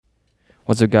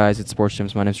What's up, guys? It's Sports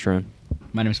Gyms. My name's Trun.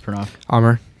 My name's Pranav.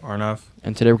 Armor. Arnav.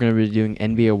 And today we're going to be doing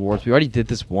NBA awards. We already did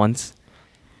this once,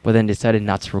 but then decided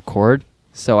not to record.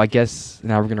 So I guess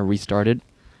now we're going to restart it.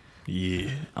 Yeah.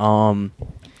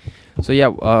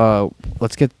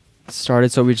 Let's get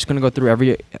started. So we're just going to go through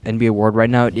every NBA award. Right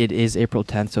now it is April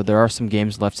 10th, so there are some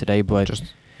games left today, but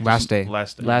Just last day.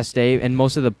 last day, and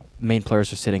most of the main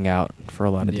players are sitting out for a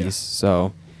lot of these.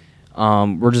 So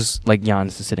we're just like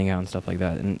Giannis is sitting out and stuff like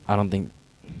that, and I don't think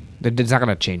It's not going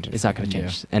to change it. it's not going to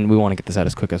change. And we want to get this out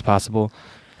as quick as possible.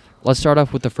 Let's start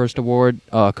off with the first award,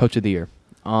 Coach of the Year.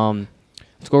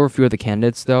 Let's go over a few of the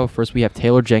candidates, though. First, we have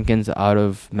Taylor Jenkins out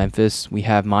of Memphis. We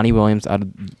have Monty Williams out of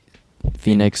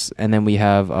Phoenix. And then we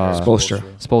have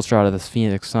Spoelstra out of the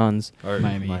Phoenix Suns. Or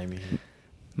Miami.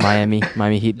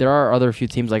 Miami Heat. There are other few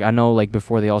teams. Like I know, like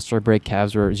before the All-Star break,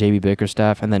 Cavs were J.B.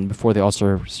 Bickerstaff. And then before the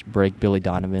All-Star break, Billy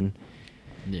Donovan.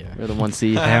 Yeah. They're the 1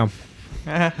 seed. Damn.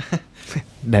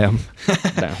 Damn.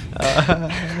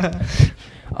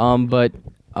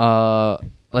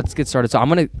 Let's get started. So I'm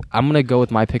gonna go with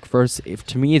my pick first.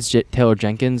 To me, it's Taylor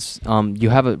Jenkins. You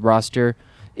have a roster.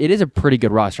 It is a pretty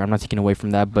good roster. I'm not taking away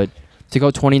from that, but to go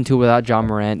 20-2 without John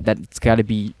Morant, that's got to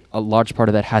be a large part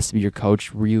of that has to be your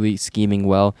coach really scheming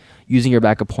well, using your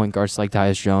backup point guards like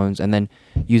Tyus Jones, and then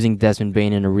using Desmond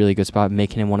Bane in a really good spot,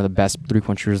 making him one of the best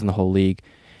three-point shooters in the whole league,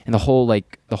 and the whole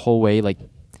way. And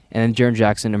then Jaren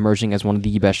Jackson emerging as one of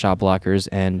the best shot blockers,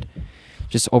 and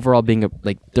just overall being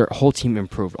their whole team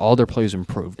improved, all their players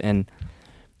improved, and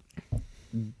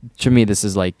to me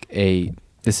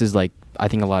I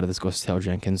think a lot of this goes to Taylor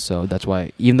Jenkins, so that's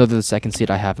why even though they're the second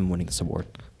seed, I have him winning this award.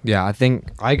 Yeah, I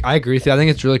think I agree with you. I think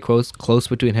it's really close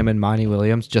between him and Monty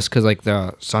Williams, just because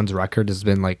the Suns' record has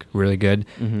been really good.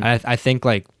 Mm-hmm. I think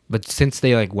but since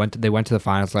they went to the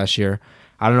finals last year,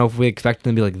 I don't know if we expect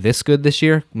them to be this good this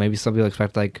year. Maybe some people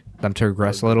expect them to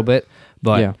regress a little bit,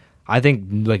 but Yeah. I think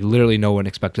literally no one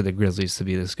expected the Grizzlies to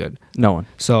be this good. No one.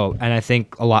 So, and I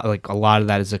think a lot of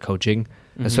that is the coaching.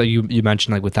 Mm-hmm. And so you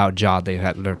mentioned without Ja they're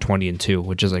 20-2,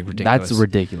 which is ridiculous. That's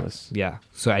ridiculous. Yeah.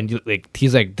 So and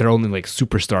he's their only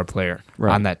superstar player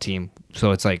on that team.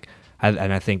 So it's I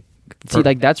think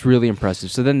that's really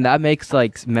impressive. So then that makes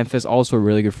Memphis also a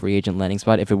really good free agent landing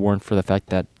spot if it weren't for the fact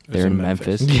that they're in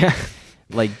Memphis. Yeah.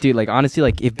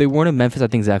 Honestly, if they weren't in Memphis, I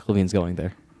think Zach LaVine's going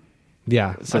there.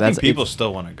 Yeah. So I think people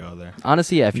still want to go there.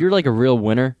 Honestly, yeah. If you're a real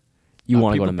winner, you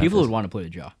want to go to Memphis. People would want to play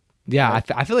with Ja. Yeah,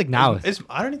 I feel now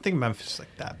I don't even think Memphis is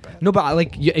that bad. no,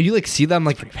 but you see them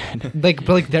but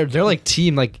they're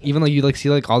team even though you see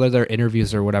all their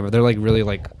interviews or whatever, they're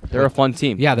really They're a fun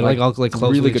team. yeah, they're all close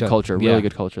really with good each culture. other. Really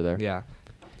good culture there. Yeah.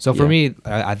 So for me,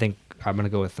 I think I'm gonna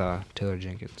go with Taylor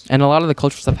Jenkins. And a lot of the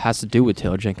cultural stuff has to do with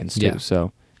Taylor Jenkins too. Yeah.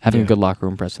 So having a Yeah. good locker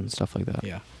room presence and stuff like that.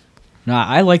 Yeah. No,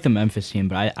 I like the Memphis team,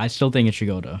 but I still think it should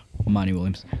go to Monty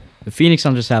Williams. The Phoenix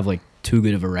Suns just have too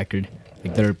good of a record.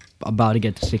 They're about to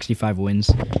get to 65 wins.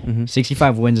 Mm-hmm.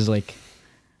 65 wins is I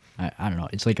don't know.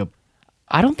 It's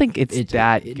I don't think it's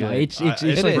that good. No, it's It's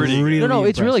really pretty good. No,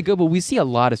 it's really impressive. good, but we see a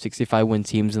lot of 65 win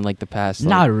teams in the past.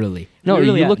 Not really. No, We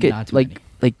really you have look not at too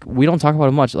many. we don't talk about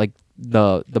it much.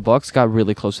 The Bucks got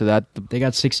really close to that. They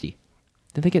got 60.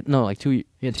 Did they get 2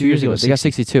 Yeah, 2 years ago? They got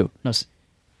 60. 62.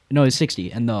 No, it's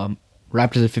 60, and the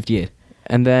Raptors at 58.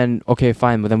 And then okay,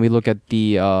 fine, but then we look at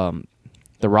the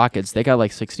Rockets. They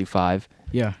got 65.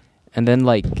 Yeah. And then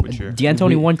Which year?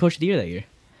 D'Antoni won Coach of the Year that year.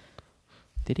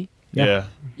 did he? Yeah.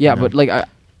 Yeah, but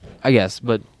I guess,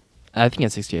 but I think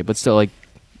it's 68. But still,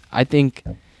 I think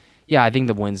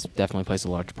the wins definitely plays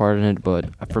a large part in it. But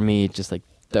for me, just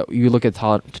you look at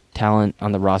talent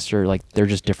on the roster, they're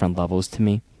just different levels to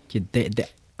me. Yeah,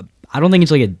 I don't think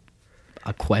it's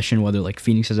a question whether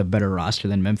Phoenix has a better roster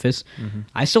than Memphis. Mm-hmm.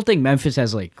 I still think Memphis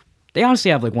has they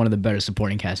honestly have one of the better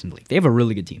supporting casts in the league. They have a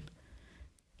really good team.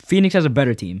 Phoenix has a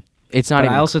better team. It's not. But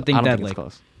Even, I also think I don't that it's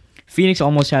close. Phoenix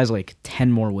almost has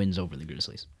 10 more wins over the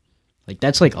Grizzlies.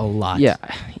 That's a lot. Yeah,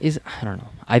 I don't know.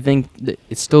 I think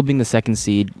it's still being the second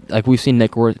seed. We've seen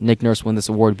Nick Nurse win this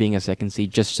award being a second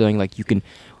seed, just showing you can,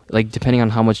 depending on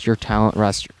how much your talent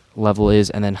roster level is,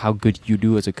 and then how good you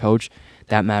do as a coach,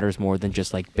 that matters more than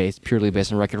just purely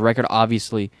based on record. Record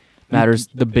obviously matters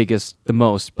the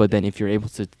most, but then if you're able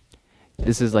to,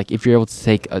 if you're able to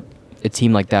take a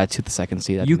team like that to the second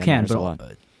seed, You that can, matters a but lot.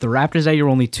 the Raptors that you're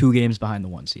only 2 games behind the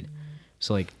 1 seed.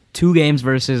 So 2 games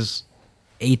versus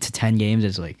 8 to 10 games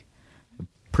is a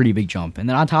pretty big jump. And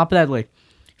then on top of that,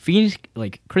 Phoenix,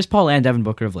 Chris Paul and Devin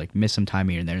Booker have missed some time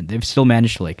here and there, and they've still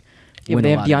managed to Yeah, but win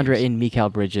they a have lot of DeAndre games. and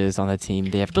Mikal Bridges on the team.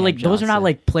 They have But Cam those are not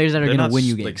Johnson. players that are They're going to not win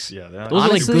you s- games. they're not Those are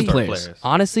Honestly- good players.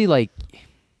 Honestly,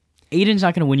 Aiden's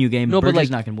not going to win you a game. no, Bridges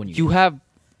but not going to win you. you games. have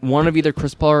one of either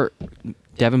Chris Paul or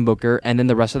Devin Booker, and then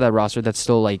the rest of that roster that's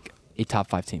still like a top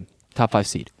 5 team, top 5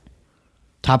 seed.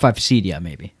 Top 5 seed, yeah,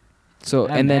 maybe. So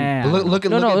and then But look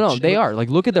at no, they are like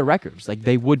look at their records, like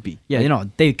they would be. Yeah,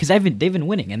 like, because they've been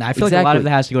winning, and I feel like a lot of Exactly. that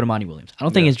has to go to Monty Williams. I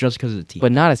don't think it's just because of the team.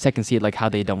 but not a second seed like how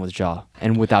they done with Ja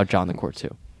and without Ja on the court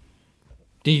too.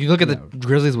 Dude, you look at the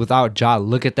Grizzlies without Ja.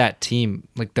 Look at that team.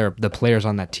 Like the players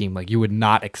on that team. Like you would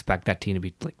not expect that team to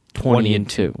be like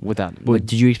 20-2 without. But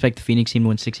did you expect the Phoenix team to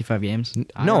win 65 games?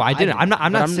 No, I didn't. I'm but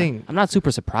not saying. I'm not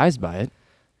super surprised by it.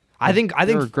 I think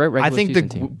They're a great regular I think season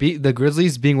team. the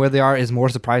Grizzlies being where they are is more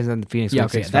surprising than the Phoenix. Yeah, winning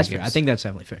okay, 65 that's fair. games. I think that's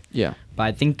definitely fair. Yeah.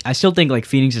 But I still think like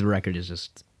Phoenix's record is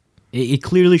just it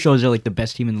clearly shows they're like the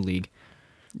best team in the league.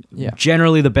 Yeah.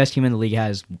 Generally, the best team in the league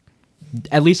has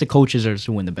at least the coaches are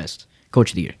to win the best coach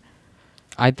of the year.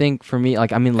 I think for me,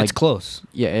 like I mean, like it's close.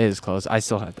 yeah, it is close. I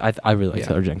still have. I really like Yeah.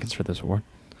 Taylor Jenkins for this award.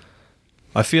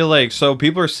 I feel like so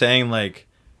people are saying like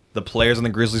the players on the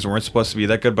Grizzlies weren't supposed to be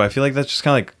that good, but I feel like that's just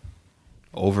kind of like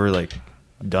over like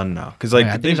done now because like Yeah,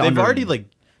 I think they've it's under- already like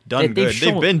done they've good.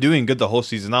 shown- They've been doing good the whole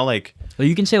season. Not like So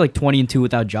you can say like 20-2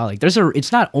 without Ja. Like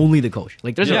it's not only the coach.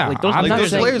 Like there's Yeah, like those, I'm like not those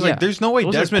saying- players. yeah. Like there's no way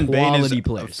Those are Desmond Bain is quality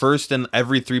players. first in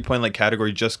every 3-point like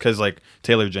category just because like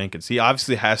Taylor Jenkins. He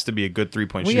obviously has to be a good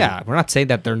 3-point Well, shooter. yeah, we're not saying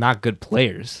that they're not good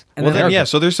players. And Well then- then yeah,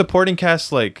 so their supporting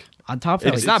cast like on top of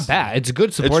that, It's like, not bad. It's a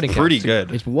good supporting. it's pretty cast.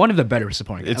 good. It's one of the better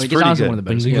supporting. It's like, pretty honestly good. one of the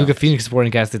When better. you Yeah. look at Phoenix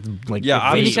supporting cast, it's like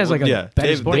Yeah, way- Phoenix has, like, a yeah, better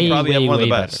they supporting probably have way, one of the way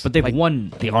best. better. But they've Like,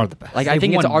 won. they are the best. Like I They've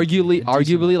think it's won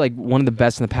arguably like one of the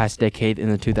best in the past decade in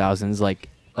the 2000s. Like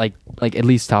at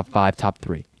least top 5, top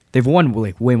 3. They've won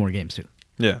like way more games too.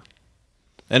 Yeah.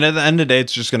 And at the end of the day,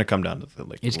 it's just gonna come down to the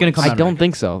like. It's gonna come I down to don't record.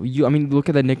 think so. I mean, look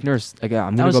at the Nick Nurse. Again,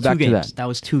 I'm That gonna was go 2 back games. to that. That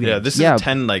was 2 games. Yeah, this Yeah. is a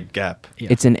 10 like gap. Yeah.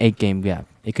 It's an 8-game gap.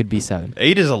 It could be 7.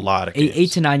 8 is a lot of games.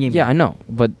 8 to 9 games. Yeah, I know,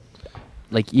 but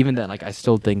like even then, like I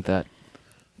still think that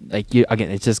like you again,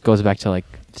 it just goes back to like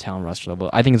the talent roster level.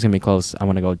 I think it's gonna be close. I'm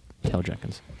gonna go Taylor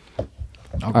Jenkins.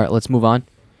 All right, let's move on.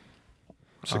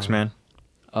 6 man.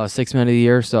 6 man of the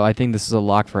year. So I think this is a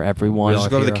lock for everyone. Let's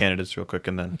go to the Hero. candidates real quick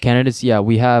and then Candidates, yeah,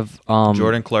 we have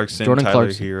Jordan Clarkson, Jordan Tyler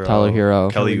Clarkson, Hero, Tyler Hero.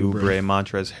 Kelly Kelly Oubre,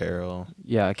 Montrezl Harrell,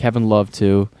 Yeah, Kevin Love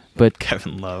too. But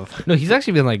Kevin Love. No, he's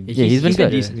actually been like Yeah, he's been good.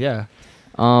 decent. Yeah.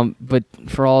 but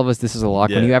for all of us, this is a lock.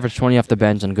 When Yeah. you average 20 off the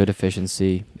bench on good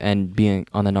efficiency and being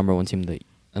on the number 1 team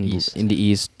East. in the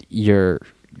East, you're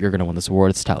gonna win this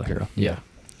award. It's Tyler Hero. Yeah.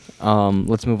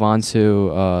 Let's move on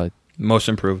to Most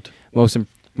improved.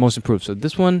 most improved. So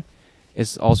this one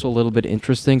is also a little bit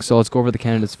interesting. So let's go over the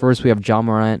candidates first. We have John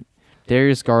Morant,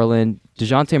 Darius Garland,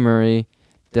 DeJounte Murray,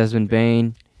 Desmond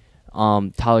Bain,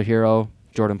 Tyler Hero,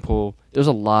 Jordan Poole. There's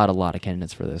a lot of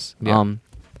candidates for this. Yeah.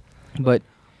 But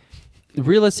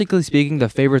realistically speaking, the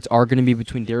favorites are going to be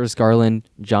between Darius Garland,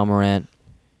 John Morant.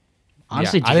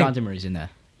 Honestly, Yeah, I think- DeJounte Murray's in that.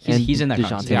 And He's in that DeJounte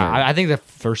conversation. Yeah, Murray. I think the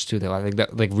first two though. I think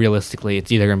that like realistically,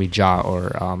 it's either gonna be Ja or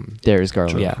Darius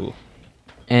Garland. Jordan Yeah. Poole.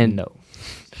 And no.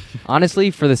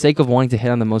 honestly, for the sake of wanting to hit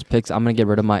on the most picks, I'm gonna get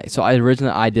rid of my. So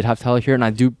I did have Tyler here, and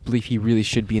I do believe he really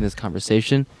should be in this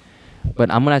conversation. But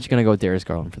I'm actually gonna go with Darius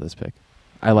Garland for this pick.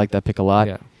 I like that pick a lot.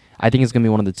 Yeah. I think it's gonna be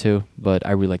one of the two, but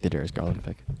I really like the Darius Garland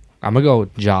pick. I'm gonna go with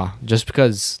Ja just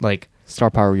because like Star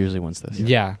power usually wins this.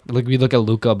 yeah, like we look at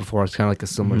Luka before, it's kind of like a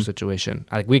similar Mhm. situation.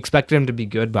 Like we expected him to be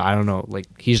good, but I don't know. Like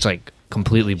he's like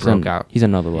completely broke out. He's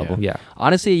another level. Yeah.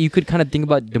 Honestly, you could kind of think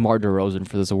about DeMar DeRozan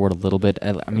for this award a little bit.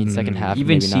 I mean, second half.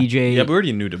 Even maybe not. CJ. Yeah, but we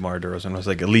already knew DeMar DeRozan was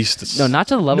like at least. No, not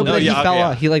to the level. No, No, but but he yeah, fell yeah.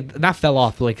 off. He like not fell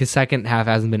off, but like his second half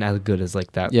hasn't been as good as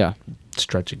like that yeah,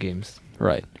 stretch of games.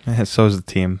 right. So is the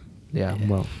team. Yeah, Yeah.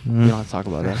 well, We don't have to talk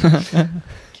about that.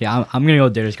 Okay, I'm gonna go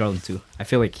with Darius Garland too. I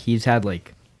feel like he's had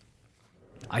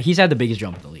the biggest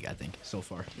jump in the league. I think so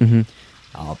far. hmm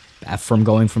From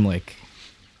going from like,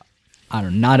 I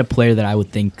don't know, not a player that I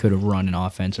would think could have run an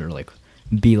offense or like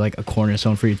be like a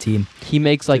cornerstone for your team. He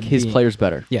makes like To his being- players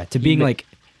better. Yeah, to He being ma- like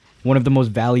one of the most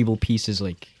valuable pieces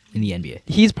like in the NBA.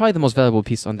 He's probably the most valuable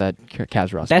piece on that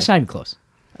Cavs roster. That's not even close.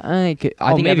 I think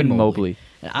maybe Evan Mobley.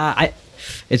 Mobley.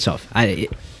 It's tough. I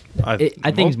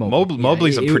think it's Mobley.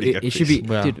 Mobley's Yeah, a pretty it good should piece. be.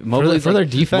 yeah. Dude, Mobley's for their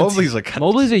like- defense. Mobley's like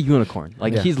Mobley's a unicorn.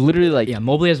 Like Yeah. he's literally like Yeah,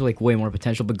 Mobley has like way more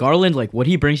potential, but Garland, like what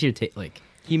he brings to your like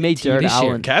he made team Jared this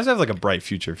year. Allen. Cavs have like a bright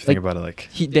future if you think Like, about it. Like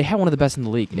They had one of the best in the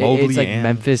league. Mobley It's like and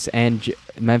Memphis and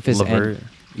LeVert.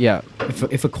 yeah.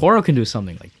 if Okoro can do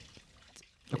something like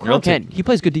It'll take- He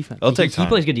plays good defense. It'll take he time.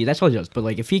 plays good D, that's what he does. But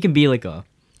like if he can be like a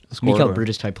scorer. Mikael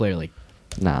Bridges type player, like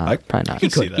Nah, I- probably not. I can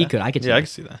could, see that. he could, I could see Yeah, I that. can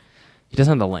see that. He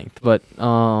doesn't have the length, but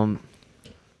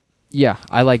yeah,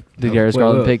 I like the Darius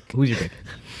Garland pick. Who's your pick?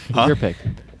 Who's Huh? your pick?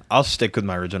 I'll stick with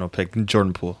my original pick,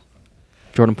 Jordan Poole.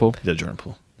 Jordan Poole. Yeah, Jordan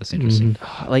Poole. That's interesting.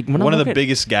 Like when One I'm of the looking-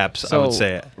 biggest gaps, I so, would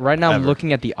say. Right now, I'm ever.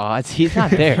 looking at the odds. He's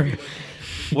not there.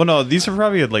 Well, no, these are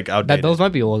probably like outdated. Those might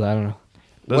be old. I don't know.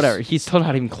 Those- Whatever. He's still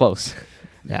not even close.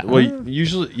 Yeah. Well,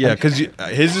 usually, yeah, because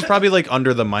his is probably like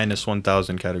under the minus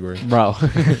 1,000 category. Bro.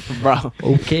 Bro.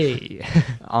 Okay.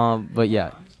 But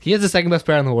yeah. He has the second best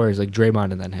player on the Warriors, like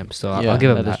Draymond and then him. So I'll give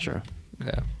him that. That is true.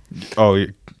 Yeah. Oh,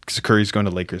 because Curry's going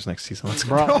to Lakers next season. Let's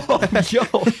go.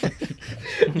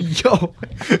 Yo.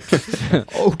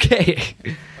 Okay.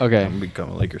 Okay. I'm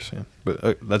becoming a Lakers fan,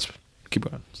 but let's keep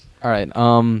going. All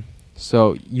right.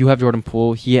 So you have Jordan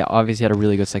Poole. He obviously had a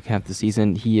really good second half of the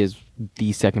season. He is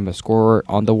the second best scorer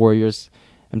on the Warriors,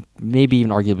 and maybe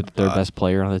even arguably the third best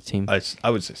player on the team. I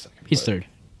would say second. He's but third.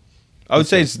 I would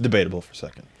say it's debatable for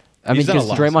second. I mean, He's done a because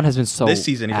lot. Draymond has been so This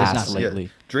season he ass has lately.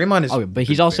 Draymond is. Oh, but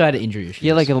he's also had injury issues. He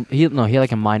had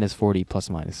like a minus 40 plus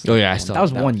minus. Oh, yeah, I still that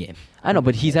was like that. one game. I know,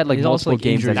 but he's had like He's also, multiple like,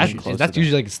 games injury that's issues. close. That's to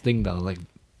usually like his thing though. Like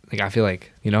I feel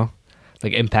like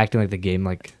like impacting like the game.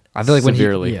 Like I feel like when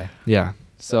Severely. Yeah. yeah.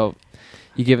 So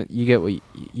you get what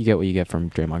you get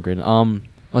from Draymond Green.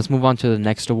 Let's move on to the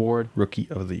next award, rookie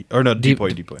of the or no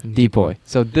Depoy. Depoy.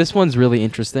 So this one's really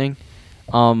interesting.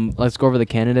 Let's go over the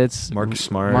candidates. Marcus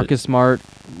Smart. Marcus Smart,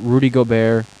 Rudy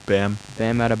Gobert, Bam.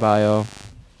 Bam Adebayo,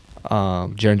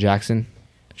 Jaren Jackson.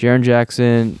 Jaren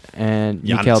Jackson, and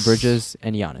Giannis. Mikal Bridges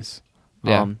and Giannis.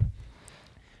 Yeah.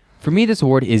 For me, this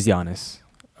award is Giannis.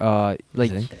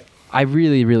 Like, think? I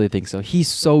really, really think so. He's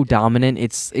so dominant.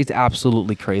 It's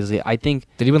absolutely crazy. I think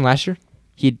Did he win last year?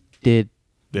 he did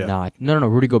Yeah. not. No.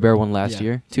 Rudy Gobert won last Yeah.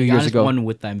 year. 2 years Giannis ago. won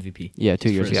with the MVP. Yeah,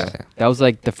 2 years First. ago. Yeah. That was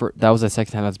like that was the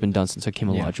second time that's been done since Hakeem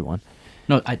Yeah. Olajuwon won.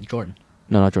 No, Jordan.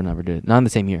 No, not Jordan ever did it. Not in the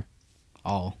same year.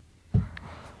 Oh.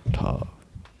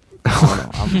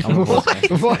 I'm a Bulls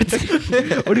fan. What?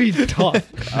 What are you talking?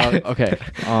 Okay.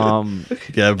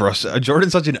 Yeah, bro.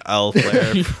 Jordan's such an L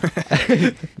player.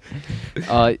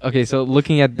 Okay. So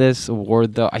looking at this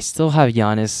award, though, I still have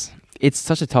Giannis. It's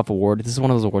such a tough award. This is one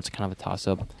of those awards, kind of a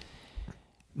toss-up.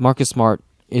 Marcus Smart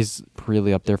is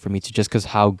really up there for me too, just because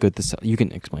how good you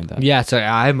can explain that. Yeah, so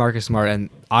I have Marcus Smart, and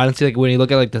honestly, like when you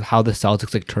look at like how the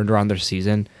Celtics like turned around their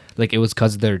season, like it was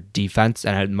because of their defense,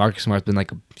 and Marcus Smart's been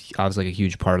like obviously like a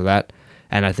huge part of that,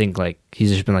 and I think like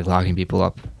he's just been like locking people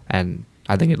up, and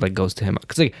I think it like goes to him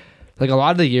because like a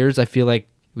lot of the years I feel like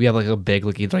we have like a big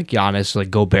like either like Giannis or like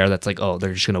Gobert that's like oh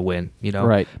they're just gonna win, you know,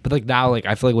 Right. But like now like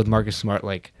I feel like with Marcus Smart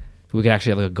like we could actually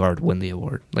have like a guard win the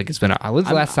award. Like it's been when's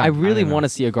the last time? I really don't know. want to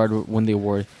see a guard win the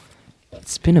award.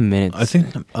 It's been a minute. I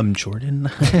think I'm Jordan.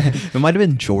 It might have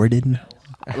been Jordan.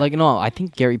 Like no, I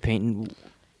think Gary Payton.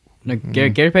 No,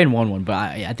 Gary Payton won one, but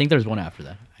I think there's one after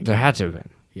that. There had to have been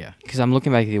Yeah. Because I'm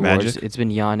looking back at the awards, Magic? it's been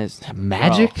Giannis.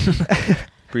 Magic.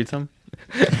 Breathe him.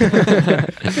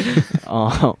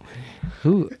 Oh,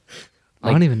 who?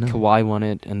 I don't even know. Kawhi won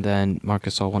it, and then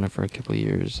Marcus Gasol won it for a couple of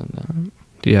years, and then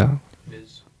Yeah,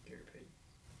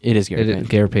 it is Gary it Payton. is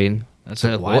Gary Payton. That's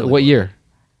So a while what ago. year?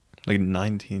 Like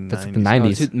 1990s. That's the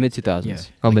 90s. Mid 2000s. Yeah.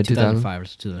 Oh, Like mid 2000? 2005 or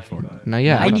 2004. No,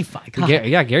 yeah, 95. God.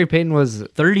 Yeah, Gary Payton was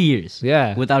 30 years.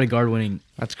 Yeah. Without a guard winning.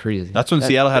 that's crazy. That's when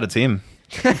Seattle had a team.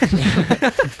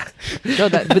 No,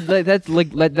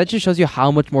 that just shows you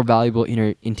how much more valuable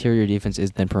interior defense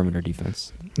is than perimeter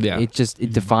defense. yeah. It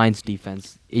defines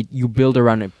defense. You build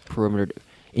around a perimeter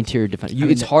interior defense. I mean,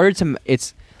 It's harder to.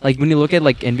 It's like when you look at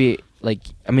like NBA. Like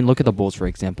I mean, look at the Bulls for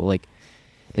example. Like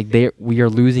we are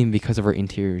losing because of our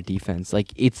interior defense.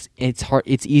 Like it's hard.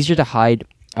 It's easier to hide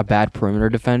a bad perimeter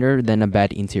defender than a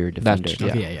bad interior defender. true.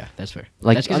 Okay, yeah, that's fair.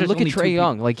 Like That's 'cause there's look at only Trey two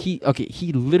Young. Like he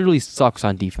literally sucks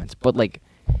on defense, but like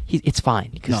it's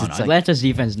fine because No, it's no. like, Atlanta's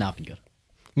defense has not been good.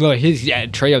 No,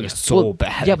 Trey Young is so well,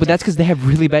 bad. Yeah, but that's because they have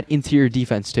really bad interior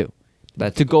defense too.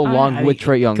 That's To go along with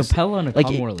Trey Young's. Capella and Like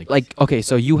Okongwu are like, like okay,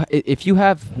 so if you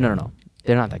have no,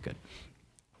 they're not that good.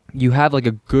 You have like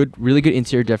a really good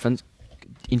interior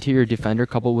defender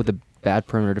coupled with a bad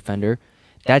perimeter defender.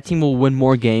 That team will win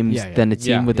more games Yeah, yeah. than a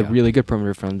team Yeah, with a yeah. really good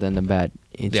perimeter defender than a bad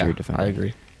interior yeah, defender. I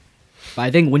agree. But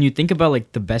I think when you think about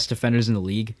like the best defenders in the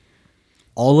league,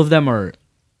 all of them are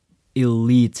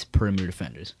elite perimeter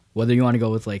defenders. Whether you want to go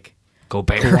with like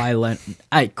Gobert.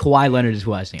 Kawhi Leonard is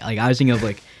who I was thinking. Like I was thinking of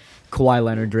like Kawhi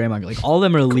Leonard, Draymond. Like all of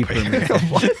them are elite perimeter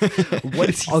defenders. What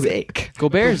is he saying?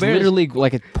 Gobert is literally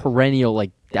like a perennial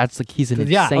like that's like he's an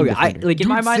Yeah, insane Okay, defender. like in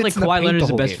my Dude mind, like sits in the Kawhi paint Leonard the is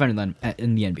the whole best game. defender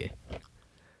in the NBA.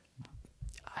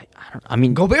 I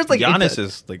mean, Gobert's like Giannis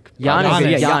is like Giannis,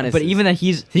 Okay, yeah, yeah, Giannis but is- even that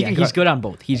he's can he's go- good on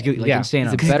both. He's good, like Yeah, insane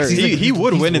he's on a better- both. he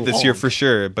would win it this year long. for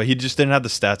sure, but he just didn't have the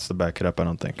stats to back it up. I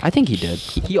don't think. I think he did.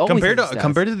 He always had stats.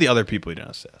 Compared to the other people, he didn't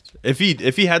have stats.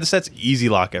 If he had the stats, easy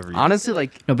lock every year. honestly,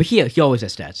 like No, but he always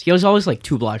has stats. He was always like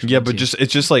 2 blocks. Yeah, from but the team.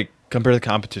 it's just like compared to the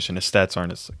competition, his stats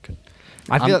aren't as good.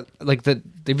 I feel like if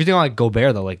you're thinking like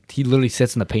Gobert though, like he literally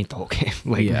sits in the paint the whole game.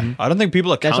 Like, Yeah. I don't think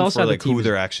people account also for how the like team who is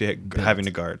they're actually having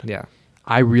to guard. yeah.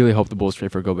 I really hope the Bulls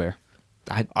trade for Gobert.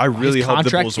 I really his hope the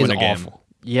contract Bulls win is a game. awful.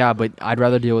 Yeah, but I'd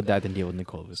rather deal with that than deal with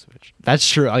Nikola Vucevic. That's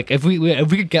true. Like if we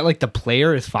could get like the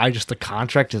player, it's fine. Just the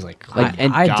contract is like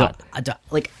and God. I don't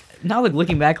like now. Like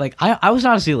looking back, like I was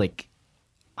honestly like,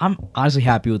 I'm honestly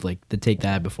happy with like the take that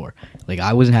I had before. Like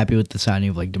I wasn't happy with the signing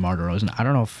of like DeMar DeRozan. I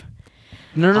don't know if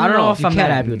No, I don't know if you I'm that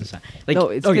can't. happy with the sign. Like No,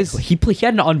 it's okay, 'cause- he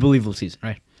had an unbelievable season,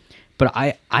 right? But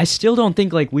I still don't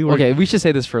think like we were. Okay, we should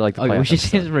say this for like the Okay, we playoff should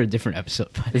say episode. this for a different episode.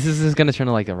 But This is gonna turn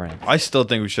to like a rant. I still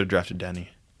think we should have drafted Danny.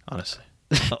 Honestly,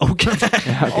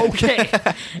 okay,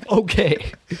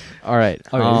 okay. All right.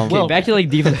 Okay, back to like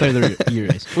defense player of the year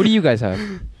race. Who do you guys have?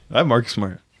 I have Marcus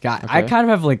Smart. God, I Okay. kind of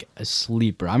have like a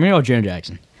sleeper. I'm gonna go Jaren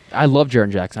Jackson. I love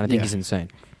Jaren Jackson. I think Yeah. he's insane.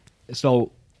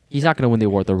 So He's not gonna win the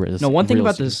award though. no, one thing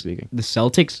about realistically this, speaking. the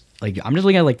Celtics, like I'm just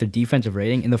looking at like their defensive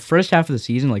rating in the first half of the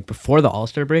season, like before the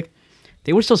All-Star break,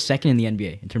 they were still second in the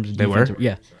NBA in terms of They were? defensive.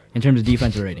 Yeah, in terms of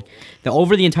defensive rating.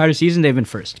 Over the entire season, they've been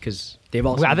first because they've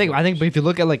also. I think, but if you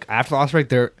look at like after the All-Star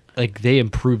break, they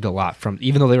improved a lot from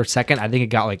even though they were second. I think it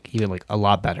got like even like a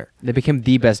lot better. They became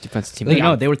the best defensive team. Like, Like,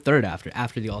 no, they were third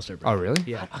after the All-Star break. Oh really?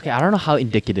 Yeah. okay, I don't know how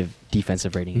indicative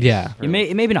defensive rating is. Yeah.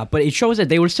 Maybe not, but it shows that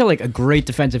they were still like a great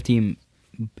defensive team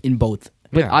in both.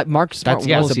 But Yeah. Marcus Smart That's-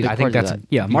 yeah, was a see, big I think part of that's that.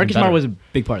 Yeah, Even Marcus better. Smart was a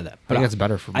big part of that. I But think that's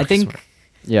better for. I Marcus think Smart.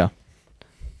 Yeah.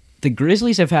 the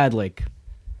Grizzlies have had like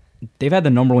they've had the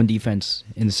number one defense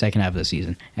in the second half of the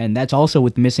season, and that's also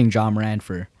with missing Ja Morant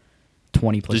for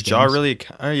 20 plus. Does Ja games. really?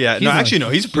 Yeah, He's no, like- actually, no.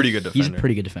 He's a pretty good defender. He's a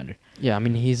pretty good defender. Yeah, I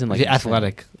mean he's in like He's insane.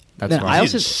 athletic. That's Then why. I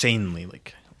He's also- insanely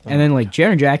like. And then like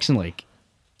Jaren Jackson, like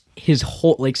his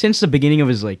whole like since the beginning of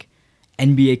his like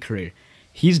NBA career,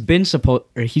 he's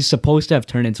supposed to have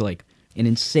turned into like an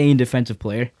insane defensive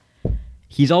player.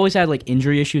 He's always had like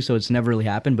injury issues, so it's never really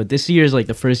happened. But this year is like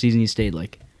the first season he stayed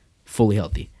like fully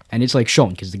healthy, and it's like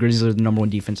shown because the Grizzlies are the number one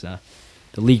defense in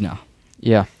the league now.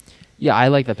 Yeah. Yeah, I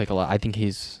like that pick a lot. I think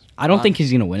he's. I don't think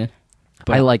he's gonna win it.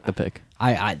 I like the pick.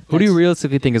 I Who do you that's-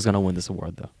 realistically think is gonna win this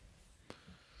award though?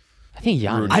 I think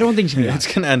Giannis. I don't think it's gonna be.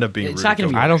 It's gonna end up being. It's Rudy not gonna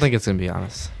be- Gobert. I don't think it's gonna be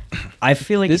honest. I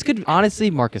feel like This could honestly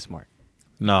Marcus Smart.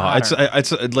 No, I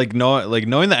it's like knowing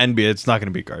the NBA, it's not gonna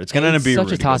be guard. It's gonna end up It's being such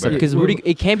Rudy a toss up Gobert. because Rudy.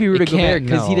 It can't be Rudy can't, Gobert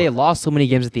because no. they lost so many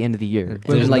games at the end of the year.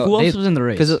 There's like who else they- was in the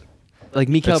race? because like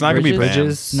Mikal It's not gonna be Bridges. Bam.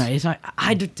 Bridges. no, it's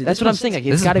not. That's what I'm saying. Like,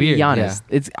 this it's is got to be weird, Giannis.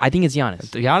 yeah. I think it's Giannis.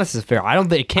 Giannis is fair. I don't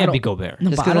think it I can't don't- be Gobert. No,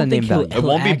 Just but I 'cause of don't think name he'll, value. It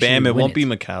won't be actually Bam. It win won't be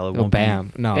McCallum. It No, won't be-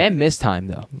 Bam. No. Ben missed time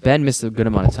though. Ben missed a good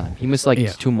amount of time. He missed like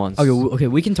Yeah. 2 months. Okay,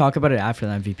 we can talk about it after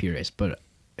the MVP race, but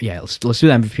yeah, let's do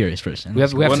the MVP race first. and We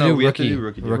have, let's we have Well, to no, do we have to rookie. do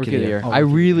rookie. Rookie of the year. Oh, I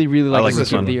really, really I like, like this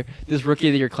this rookie of one. the year. This rookie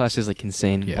of the year class is like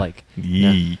insane. Yeah. Like,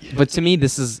 Yee. but to me,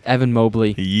 this is Evan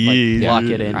Mobley. Yee. Like, lock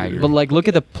it in. I agree. But like, look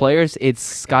at the players. It's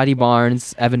Scotty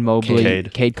Barnes, Evan Mobley,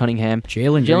 Cade Cunningham,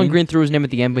 Jalen Green threw his name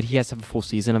at the end, but he has to have a full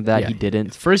season of that. Yeah. He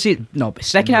didn't.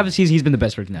 second half of the season he's been the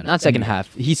best rookie now. Not second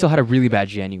half. He still had a really bad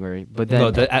January, but then No,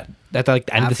 at like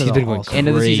the end of the After season, the going All-Star. end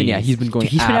of the season, yeah, crazy. he's been going.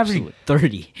 He's been absolutely.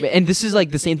 averaging 30. And this is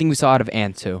like the same thing we saw out of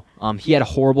Ant too. He had a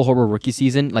horrible rookie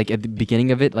season, like at the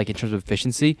beginning of it, like in terms of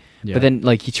efficiency. Yeah. But then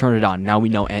like he turned it on. Now we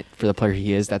know Ant for the player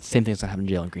he is. That's the same thing that's gonna happen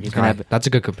to Jalen Green. He's gonna have That's a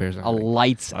good comparison. a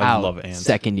lights I out love Ant.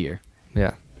 second year.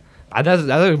 Yeah, that's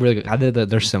a really good. I think that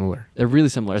they're similar. They're really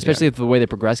similar, especially the way they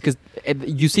progress. Because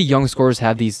you see young scorers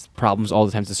have these problems all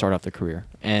the time to start off their career,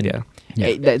 and Yeah.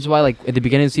 Yeah. that's why like at the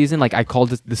beginning of the season, like I called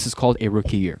this. This is called a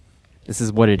rookie year. This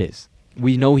is what it is.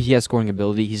 We know he has scoring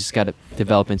ability. He's just got to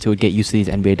develop into it, get used to these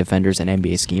NBA defenders and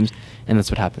NBA schemes, and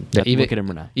that's what happened. Yeah, even- Look at him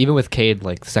right now. Even with Cade,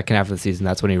 like the second half of the season,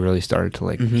 that's when he really started to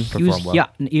like perform well.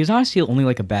 He was honestly only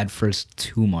like a bad first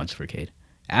 2 months for Cade.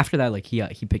 After that, like he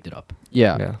picked it up.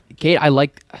 Yeah. Yeah. Kate, I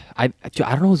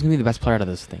don't know who's gonna be the best player out of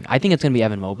this thing. I think it's gonna be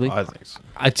Evan Mobley. I think so.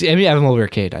 I mean, Evan over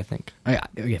Cade, I think.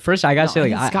 Okay, first I gotta say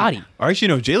like Scotty. Or actually,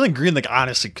 no. Jalen Green, like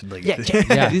honestly, could like. Yeah,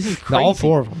 Yeah, this is No, crazy. all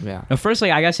four of them. Yeah. No, first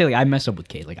like I gotta say like I messed up with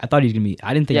Cade. Like I thought he was gonna be.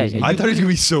 I didn't think Yeah, he was. yeah, Gonna I thought he was gonna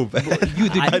be so bad.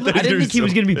 I didn't think he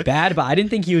was gonna be bad, but I didn't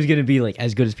think he was gonna be like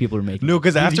as good as people are making. No,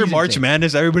 because He's- after he's March insane.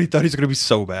 Madness, everybody thought he's gonna be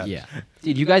so bad. Yeah.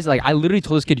 Dude, you guys like I literally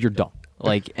told this kid you're dumb.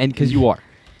 Like, and because you are.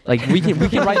 Like we can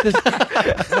write this.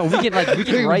 No, we can write write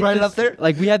it this, up there?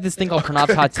 Like we have this thing called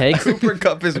Pranav's hot takes. Cooper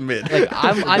Cup is mid. Like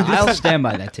I'll stand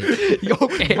by that take.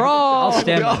 Okay, bro. I'll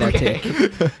stand by that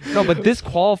take. No, but this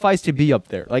qualifies to be up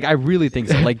there. Like I really think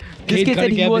so. Like this Cade kid said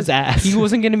he Cunningham was is ass. he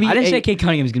wasn't gonna be. I didn't a- say Cade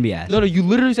Cunningham is gonna be ass. No, you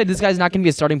literally said this guy's not gonna be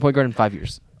a starting point guard in 5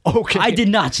 years. Okay. I did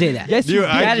not say that. Yes, you did.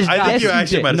 I think you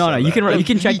actually might have No, said no, you that.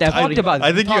 can check that. talked about.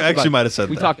 I think you actually might have said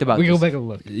We that. talked about. We go this. back and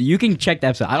look. You can check the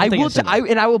episode. I don't I think will. said that.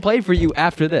 And I will play it for you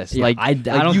after this. Yeah, like I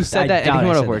don't- you I said that, and doubt he I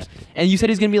went said over it. And you said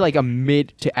he's gonna be like a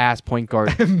mid to ass point guard.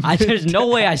 There's no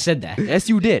way I said that. Yes,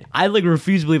 you did. I like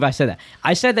refuse to believe I said that.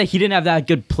 I said that he didn't have that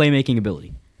good playmaking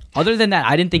ability. Other than that,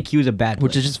 I didn't think he was a bad player.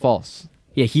 Which is just false.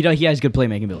 Yeah, he has good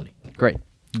playmaking ability. Great.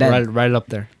 That, Right up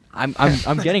there. I'm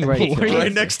getting ready.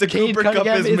 Right next to Cooper Cup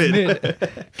is mid.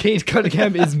 Cade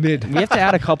Cunningham is mid. We have to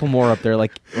add a couple more up there,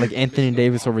 like Anthony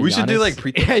Davis over. We should do Giannis. like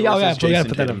pre. Yeah, yeah, versus we gotta Jason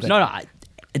put that up Tatum. there.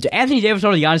 no, Anthony Davis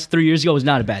over Giannis 3 years ago was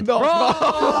not a bad thing.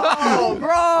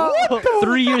 bro.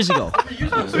 3 years ago.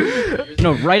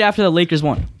 No, right after the Lakers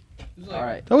won. All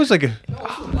right. That was like a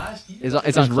It's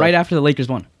It was right after the Lakers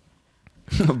won.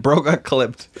 bro got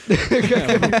clipped.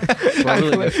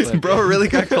 Bro really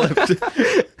got clipped.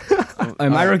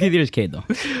 My rookie of the year is Cade though.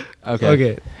 Okay.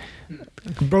 Okay.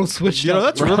 Bro switched You know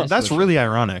up. that's really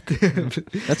ironic.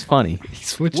 That's funny. He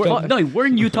switched Well, up. no,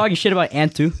 weren't you talking shit about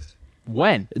Ant too?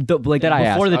 When? Like That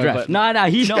I before asked. the Oh, draft. but- No,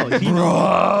 he knows.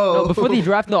 No, before the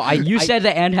draft, no. You said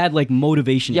that Ant had like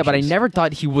motivation. Yeah, but I issues. never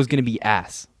thought he was gonna be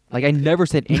ass. Like I never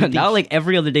said anything. Now like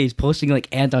every other day he's posting like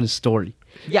Ant on his story.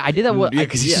 yeah, I did that. Yeah,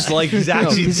 because he's just like he's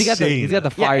actually he's got insane. the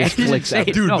fire Yeah, he's flicks.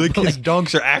 insane. Dude, No, like but, his like-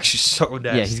 dunks are actually so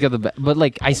nasty. Yeah, he's got the but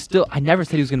like I never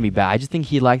said he was gonna be bad. I just think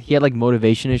he had like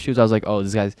motivation issues. I was like, oh,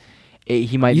 this guy's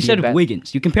he might. You be said a bad.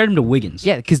 Wiggins. You compared him to Wiggins.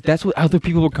 Yeah, because that's what other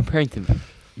people were comparing to me.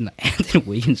 No, Anthony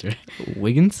Wiggins. Right?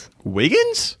 Wiggins?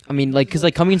 Wiggins? I mean, like, because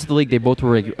like coming into the league, they both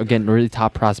were like, again really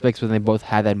top prospects, but they both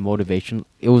had that motivation.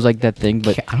 It was like that thing,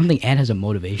 but I don't think Ant has a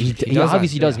motivation. he does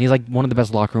obviously that, does. yeah. And he's like one of the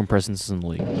best locker room presences in the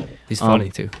league. He's funny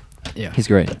too. Yeah. He's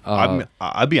great.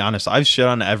 I'll be honest. I've shit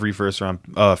on every first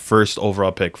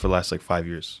overall pick for the last like 5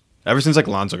 years. Ever since like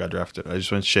Lonzo got drafted, I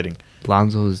just went shitting.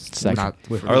 Lonzo's Second. not.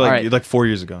 Or like Alright. like 4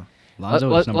 years ago. Lonzo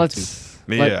was number two.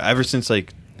 Maybe yeah, ever since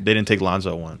like they didn't take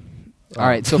Lonzo at one. All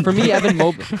right, so for me,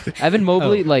 Evan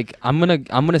Mobley, like I'm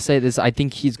gonna say this. I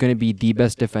think he's gonna be the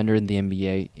best defender in the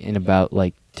NBA in about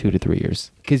like 2 to 3 years.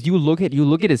 Because you look at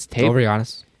his tape Over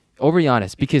Giannis. over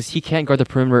Giannis because he can't guard the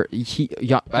perimeter.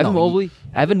 Evan Mobley,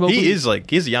 He is like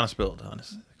he's a Giannis build,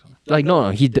 honestly. like no,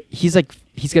 he's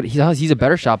a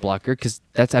better shot blocker because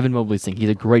that's Evan Mobley's thing. He's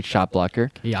a great shot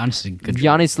blocker. Giannis is a good.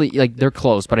 Honestly, like they're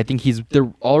close, but I think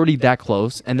they're already that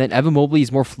close. And then Evan Mobley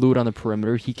is more fluid on the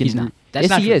perimeter. He can. He's not. That's yes,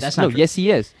 not he true. is. That's no, not true. yes,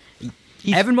 he is.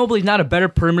 He's- Evan Mobley's not a better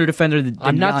perimeter defender than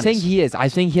I'm not Giannis. saying he is. I'm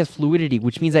saying he has fluidity,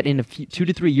 which means that in 2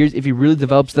 to 3 years, if he really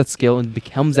develops that skill and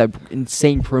becomes that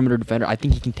insane perimeter defender, I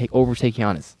think he can overtake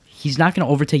Giannis. He's not going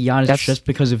to overtake Giannis That's- just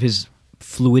because of his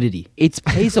fluidity. It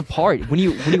plays a part when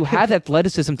you have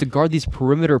athleticism to guard these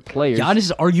perimeter players. Giannis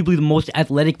is arguably the most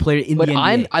athletic player in but the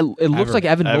NBA. it looks Ever. like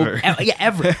Evan Ever. Mobley. Yeah,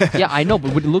 ever. Yeah, I know,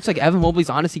 but it looks like Evan Mobley's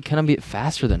honestly kind of bit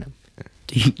faster than him.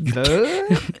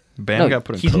 Bam No, got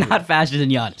put in. He's COVID. not faster than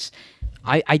Giannis.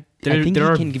 I think There he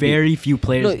are can very few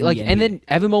players. no, in like, the and NBA. then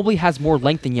Evan Mobley has more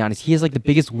length than Giannis. He has like the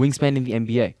biggest wingspan in the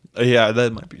NBA. Yeah,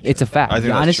 that might be. True. It's a fact. I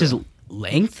think that's Giannis's true.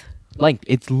 length. Length.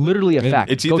 It's literally a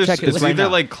fact. It's Go either check it's this right either now.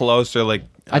 like close or like.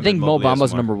 I think Mo Mobley has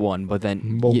Bamba's more. number one, but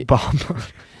then Mo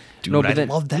Bamba. Dude, no, but I then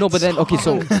love that no, but then okay,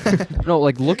 so song. no,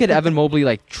 like look at Evan Mobley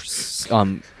like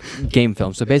game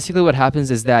film. So basically, what happens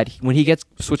is that when he gets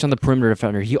switched on the perimeter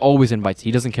defender, he always invites.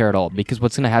 He doesn't care at all because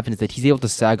what's going to happen is that he's able to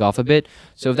sag off a bit.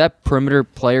 So if that perimeter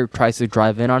player tries to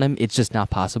drive in on him, it's just not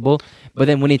possible. But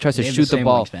then when he tries to They have shoot the same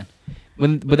ball, wingspan.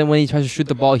 but then when he tries to shoot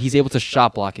the ball, he's able to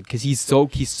shot block it because he's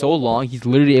so long. He's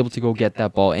literally able to go get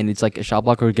that ball, and it's like a shot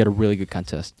blocker would get a really good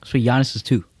contest. So Giannis is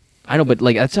too. I know, but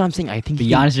like that's what I'm saying. I think But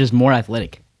Giannis is just more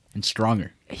athletic and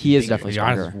stronger. he is Bigger. definitely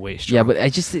Giannis stronger. is way Yeah, stronger. but I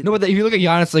just No, but if you look at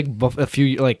Giannis, like a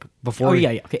few like before. Oh yeah.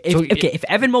 Okay. If, So if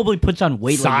Evan Mobley puts on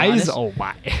weight size. like Giannis, Oh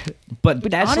my. but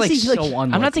that's honestly, like so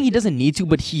unlikely. I'm not saying he doesn't need to,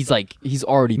 but he's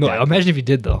already. No, that imagine if he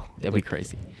did though. That'd be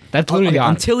crazy. That's Okay, literally Giannis.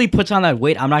 until he puts on that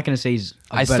weight, I'm not going to say he's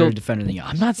a I better still- defender than Giannis.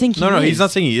 I'm not saying he No, is. he's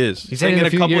not saying he is. He's saying saying in in a a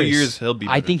few couple years. years he'll be.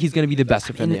 I think he's going to be the best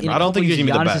defender. In I I don't think he's going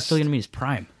gonna to be the Giannis is best. still going to be his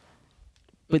prime.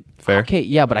 but Fair. Okay,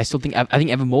 yeah, but I still think I think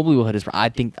Evan Mobley will hit his.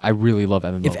 I really love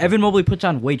Evan Mobley. If Evan Mobley puts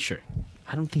on weight, sure.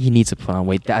 I don't think he needs to put on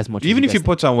weight as much. Even as if he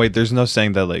puts on weight, there's no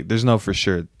saying that like there's no for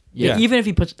sure. Yeah. Yeah. Even if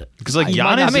he puts, Because like he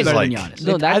might Giannis not be is better like than Giannis.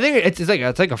 No, that- I think it's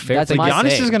like a fair. That's thing. my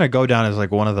Giannis say. is gonna go down as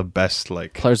like one of the best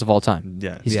like. players of all time.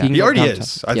 Yeah, He's- Yeah. can He go already down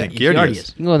is. top- I yeah, think he already is.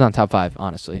 He can go down top 5,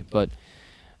 honestly, but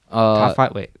top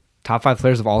five. Wait, top 5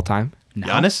 players of all time.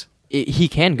 Now? Giannis? he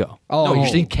can go. Oh, No, you're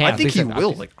saying can't. I think he so-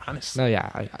 will. Like honestly. No,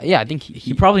 yeah. Yeah, I think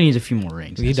He probably needs a few more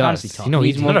rings. He It's does. honestly tough. You know,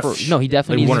 needs he's one not for, no, he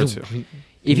definitely like needs one or to- two.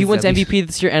 If he needs wins at least- MVP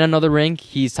this year and another ring,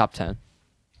 he's top 10.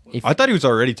 I thought he was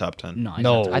already top 10. No, he's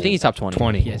No. not top I think he's top 20.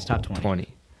 20. Yeah, it's top 20.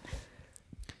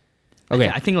 Okay.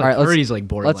 I think All like right, Curry's like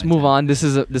borderline. Let's move 10. on. This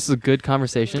is a good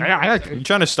conversation. You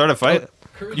trying to start a fight?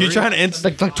 You trying to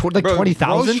instigate? like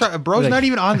 20,000. Bro's Like- not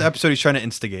even on the episode. He's trying to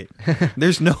instigate.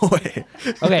 There's no way.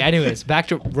 Okay, anyways, back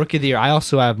to rookie of the year. I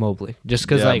also have Mobley, just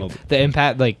because Yeah, like Mobley. the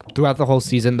impact, like throughout the whole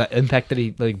season, the impact that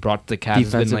he like brought to the Cavs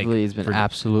has been Defensively, like has been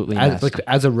absolutely as, nasty. like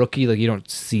as a rookie, like you don't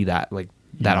see that like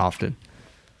that often.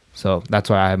 So that's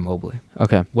why I have Mobley.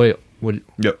 Okay. Wait, what?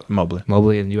 Yep, Mobley.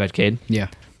 Mobley and you had Cade. Yeah,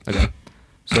 Okay.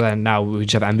 So then now we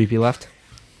just have MVP left.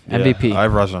 MVP. Yeah, I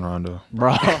have Rajon Rondo.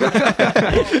 Bro.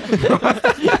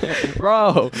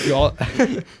 Bro. You all,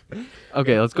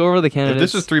 Okay, let's go over the If candidates.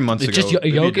 this was 3 months It's ago, just it'd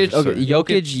be Jokic- different Okay,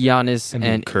 story. Jokic, Giannis,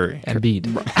 and Curry. Embiid.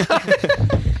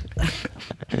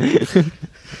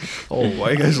 Oh,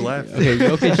 why you guys laughing? okay,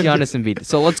 Jokic, Giannis, and Embiid.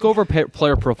 So let's go over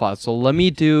player profiles. So let me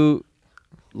do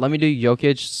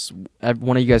Jokic.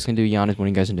 One of you guys can do Giannis. One of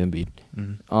you guys can do Embiid.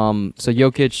 Mhm. So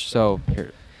Jokic. So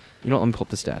here, let me pull up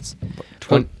the stats.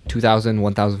 2,000,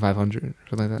 1,500,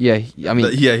 something like that. Yeah, I mean,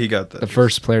 Yeah, he got that. The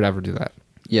first player to ever do that.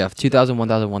 yeah, 2,000,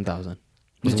 1,000, 1,000.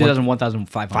 it's 2000,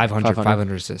 1,500. 500, 500.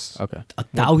 500 assists. Okay.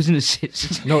 1,000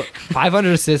 assists. No,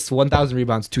 500 assists, 1,000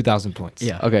 rebounds, 2,000 points.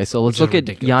 Yeah. Okay, so let's Which look is at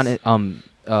ridiculous.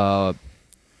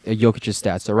 Jokic's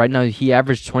stats. So right now he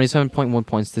averaged 27.1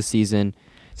 points this season,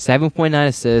 7.9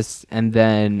 assists, and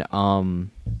then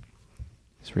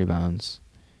his rebounds.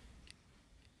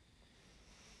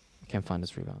 I can't find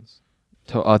his rebounds.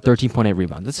 13.8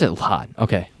 rebounds. That's a lot.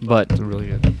 Okay, but It's really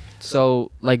good.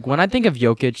 so like when I think of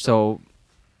Jokic, so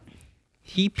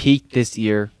he peaked this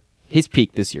year. His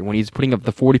peak this year when he's putting up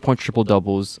the 40-point triple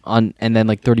doubles on, and then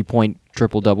like 30-point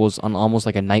triple doubles on almost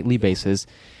like a nightly basis.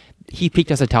 He peaked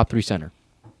as a top 3 center.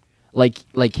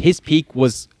 Like his peak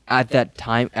was at that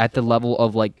time at the level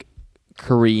of like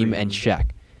Kareem and Shaq.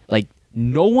 Like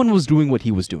no one was doing what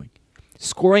he was doing,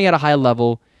 scoring at a high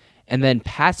level, and then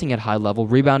passing at high level,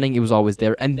 rebounding. It was always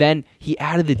there, and then he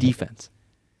added the defense.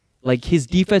 Like his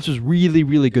defense was really,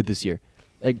 really good this year.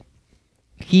 Like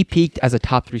he peaked as a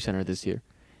top 3 center this year,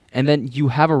 and then you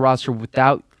have a roster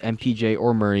without MPJ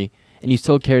or Murray, and you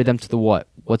still carry them to the what?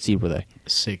 What seed were they?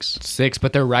 6. 6,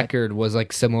 but their record was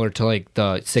like similar to like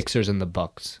the Sixers and the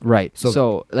Bucks. Right. So-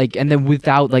 So like, and then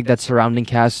without like that surrounding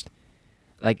cast,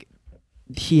 like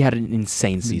he had an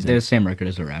insane season. They're the same record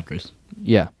as the Raptors.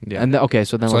 Yeah. Yeah. And then, okay,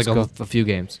 so then So let's like go. a few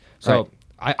games. So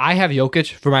I have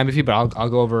Jokic for my MVP, but I'll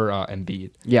go over Embiid.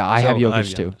 Yeah, I have So,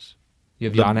 Jokic too. Giannis. You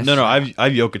have The- Giannis. No, I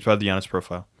have Jokic by the Giannis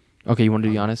profile. Okay, you want to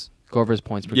do Giannis? Go over his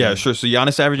points per Yeah, game. sure. So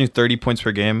Giannis averaging 30 points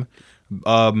per game,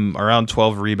 around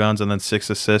 12 rebounds, and then 6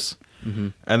 assists. Mm-hmm.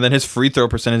 And then his free throw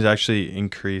percentage actually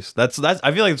increased. That's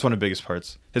I feel like that's one of the biggest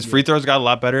parts. His free throws got a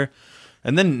lot better.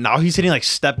 And then now he's hitting like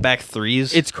step back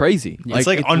threes. It's crazy. it's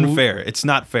like unfair. It's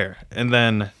not fair. And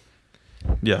then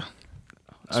yeah.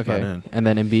 That's about Okay. it. And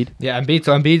then Embiid? Yeah, Embiid.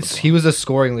 So Embiid, he was a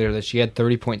scoring leader this year. He had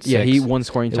 30.6. Yeah, he won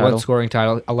scoring He title. won scoring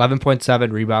title,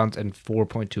 11.7 rebounds and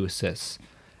 4.2 assists.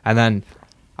 And then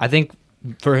I think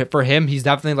for him, he's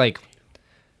definitely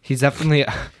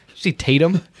see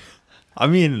Tatum. I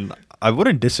mean, I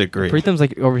wouldn't disagree. Preetham's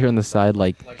like over here on the side,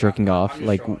 like jerking off.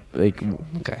 Like Okay,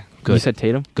 you good, said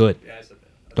Tatum? good.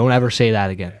 Don't ever say that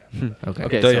again. Okay.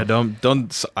 Okay. Don't, so- yeah,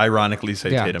 don't ironically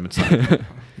say Yeah. Tatum. It's not.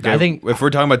 I think if we're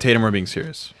talking about Tatum, we're being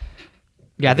serious.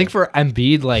 I think for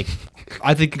Embiid, like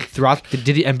I think throughout did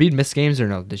Embiid miss games or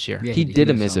no this year? Yeah. He he did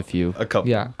missed miss a some. few. A couple.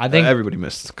 Yeah, I think- everybody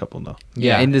missed a couple though.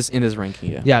 Yeah, Yeah. in this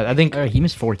ranking, yeah. Yeah, I think He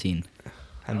missed 14.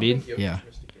 Embiid. Yeah.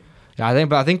 Yeah,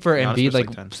 I think for Giannis Embiid, missed like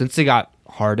like 10. since they got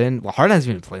Harden, well, Harden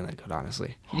hasn't been playing that good,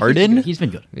 honestly. Harden? He's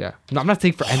been good. Yeah, no, I'm not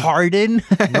saying for Harden.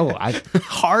 no, I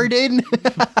Harden.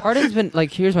 Harden's been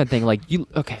like, here's my thing. Like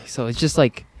okay, so it's just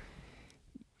like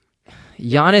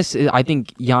Giannis. I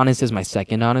think Giannis is my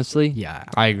second, honestly. Yeah.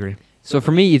 I agree. So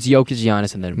for me, it's Jokic,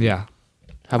 Giannis, and then Yeah,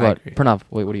 How I about agree. Pranav?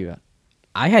 Wait, what are you at?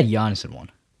 I had Giannis at 1.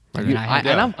 You- And I had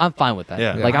and I'm fine with that.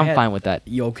 Yeah. Like I I'm had- fine with that.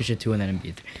 Jokic at 2 and then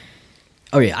Embiid 3.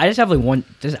 Okay, I just have like one.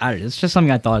 It's just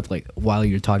something I thought like while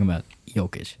you're talking about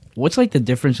Jokic. What's like the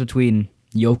difference between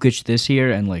Jokic this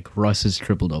year and like Russ's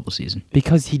triple double season?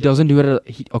 Because he doesn't do it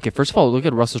at okay, first of all, look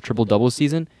at Russell's triple double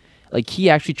season. Like he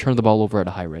actually turned the ball over at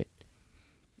a high rate.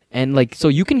 And like so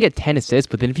you can get 10 assists,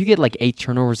 but then if you get like 8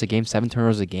 turnovers a game, 7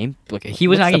 turnovers a game, like He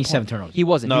was what's not the getting point? 7 turnovers. He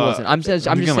wasn't. No, he wasn't. I'm just he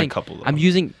got, like, saying a couple, though. I'm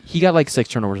using he got like 6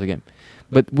 turnovers a game.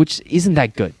 But which isn't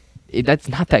that good. That's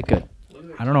not that good.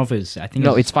 I don't know if it's. I think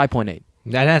No, it's 5.8.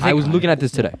 and I think I was looking at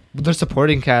this today. their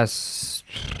supporting cast.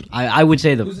 I would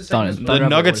say the Thunder. The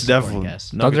Nuggets definitely.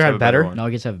 Nuggets have have a better? one.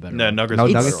 Nuggets have a better. No, one. Nuggets. No, have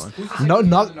a Nuggets.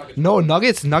 better one. No,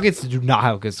 Nuggets do not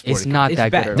have a good sporting. It's not It's that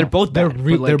bad. good. at They're all. both They're bad.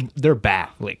 re- but, like, they're bad.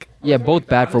 Like Yeah, both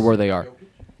bad for where they are.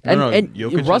 And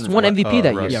Jokic Russ and won MVP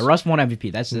that year. Russ. Yeah, Russ won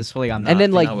MVP. That's fully on that. And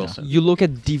then not like Wilson. you look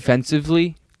at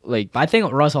defensively, like But I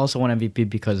think Russ also won MVP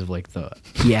because of like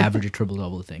he averaged a triple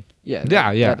double thing. yeah,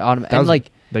 Yeah. that That and was like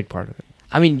a big part of it.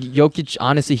 I mean Jokic,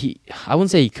 honestly, I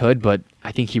wouldn't say he could, but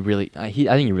I think he really I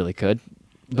think he really could,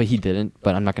 but he didn't.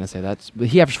 But I'm not gonna say that. But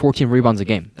he averaged 14 rebounds a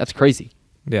game. That's crazy.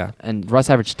 Yeah. And Russ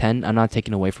averaged 10. I'm not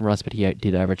taking away from Russ, but he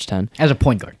did average 10 As a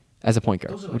point guard. as a point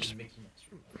guard, which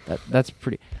that's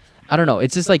pretty. I don't know.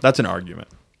 It's just like That's an argument.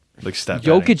 Like stat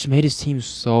padding. Jokic made his team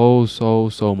so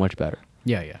much better.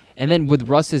 Yeah, yeah. And then with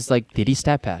Russ, is like, did he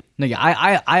stat pad? No, yeah,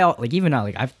 I like even now,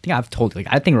 like I think I've told you, like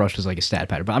I think Rush was like a stat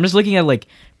pattern, but I'm just looking at like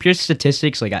pure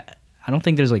statistics. Like I don't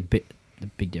think there's like a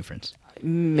big difference.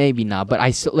 Maybe not, but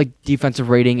I still like defensive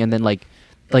rating and then like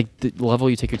the level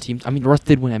you take your team. I mean, Russ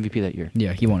did win MVP that year.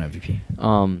 Yeah, he won MVP.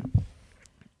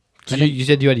 So you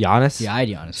said you had Giannis? Yeah, I'd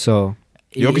be honest. So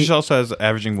Jokic also has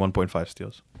averaging 1.5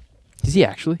 steals. Is he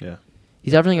actually? Yeah.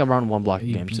 He's averaging around 1 block a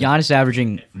game. too. Giannis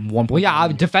averaging 1. well, yeah.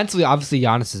 Defensively, obviously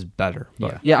Giannis is better.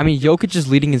 But Yeah. Yeah, I mean, Jokic is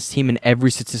leading his team in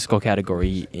every statistical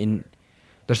category. the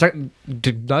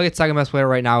Nuggets' second best player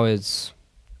right now is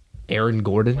Aaron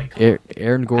Gordon.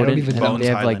 Aaron Gordon, even and then they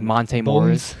have like Bones Monte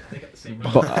Morris.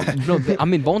 I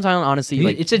mean, Bones Island, honestly,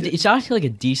 like It's honestly like a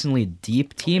decently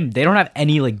deep team. They don't have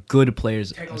any like good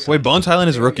players. Wait, Bones Highland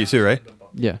is a rookie too, right?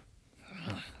 yeah.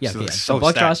 Yeah, So yeah. it's The so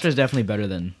Bucks stacked. roster is definitely better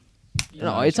than.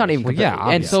 No, it's not even. Well, yeah,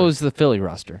 competitive. And so obviously. is the Philly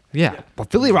roster. Yeah, but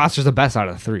Philly roster's the best out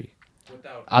of the three.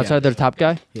 Outside their top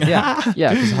guy. Yeah,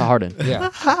 Yeah, because Harden. yeah.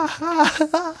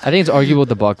 I think it's arguable with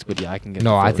the Bucks, but yeah, I can get.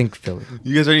 No, I Philly. think Philly.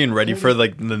 You guys aren't even ready for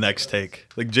like the next take.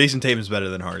 Like Jason Tatum's better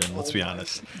than Harden. Let's be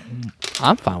honest.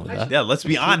 I'm fine with that. Yeah, let's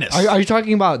be honest. Are you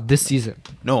talking about this season?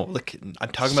 No, look, I'm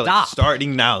talking about like Stop.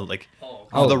 starting now, like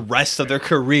for the rest of their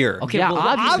career. Okay, Yeah, well,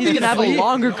 obviously he's gonna have a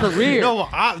longer career. No,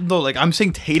 like I'm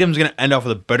saying Tatum's gonna end off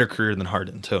with a better career than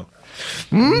Harden too.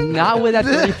 Not with that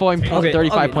 35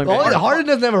 point okay. Harden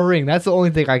doesn't have a ring. That's the only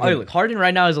thing I Okay, can. look, Harden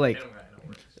right now is like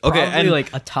Okay, probably and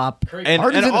like a top. and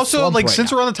Harden's in a also slump like right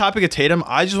since now. we're on the topic of Tatum,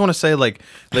 I just want to say like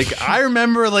I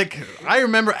remember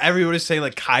everybody saying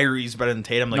like Kyrie's better than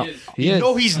Tatum. Like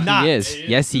no, he's not. He is.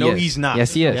 Yes, he No, is. he's not.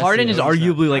 Yes, he is. Harden is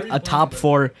arguably like a top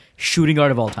 4 shooting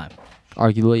guard of all time.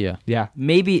 Arguably, yeah. Yeah.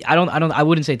 Maybe I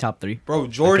wouldn't say top 3. Bro,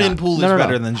 Jordan Poole is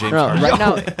better than James No, Harden. right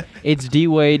now, it's D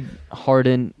Wade,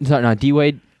 Harden. Sorry, no, D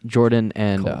Wade, Jordan,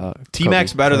 and T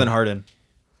Mac's Kobe. better than Harden.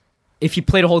 If he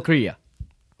played a whole career, yeah.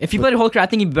 If he played a whole career, I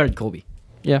think he'd be better than Kobe.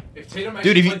 Yeah.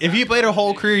 Dude, if he played a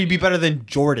whole career, he'd be better than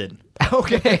Jordan.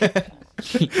 Okay.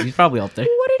 He's probably up there.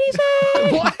 What did he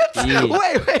say? What? Yeah.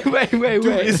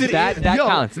 Wait. Is it That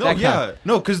counts. No, that yeah, counts.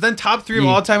 no, because then top 3 of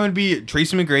all time would be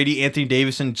Tracy McGrady, Anthony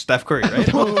Davis, and Steph Curry,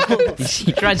 right?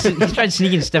 he tried to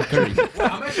sneak in Steph Curry.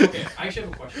 I actually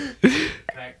have a question. Can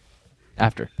I-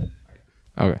 After.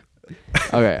 Okay.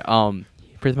 Okay.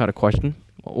 Prism had a question.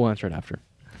 We'll answer it after.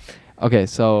 Okay,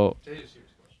 so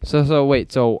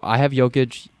wait. So I have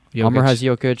Jokic. Umar has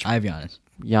Jokic. I have Giannis.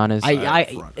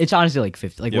 Giannis. It's honestly like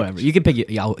 50, like Jokic. whatever. You can pick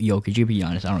Jokic, you can pick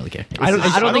Giannis. I don't really care. I don't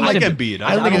like he's a- Embiid.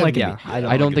 I don't like yeah. Embiid.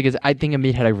 I don't think it's. I think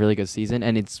Embiid had a really good season,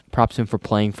 and it's props him for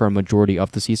playing for a majority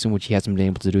of the season, which he hasn't been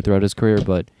able to do throughout his career.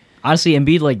 But Honestly,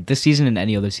 Embiid like this season and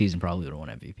any other season probably would have won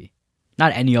MVP.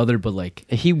 Not any other, but like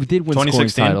he did win scoring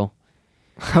 2016? title.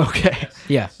 Okay.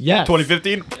 yeah. Yes.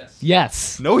 2015?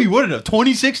 Yes. No, he wouldn't have.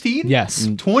 2016? Yes.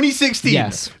 2016.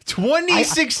 Yes.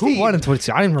 2016. Who won in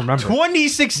 2016? I don't even remember.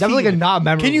 2016. That was like a not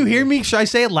memorable. Can you hear me? Should I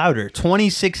say it louder?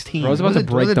 2016. I was about to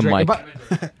break the mic.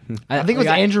 I think it was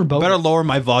Andrew Bogut. Better lower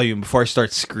my volume before I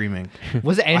start screaming.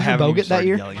 Was it I Andrew haven't even Bogut that started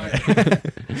year? yelling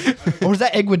yet. Or was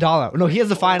that Iguodala? No, he has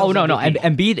the finals. Oh no. MVP.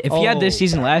 Embiid, if he had this Oh.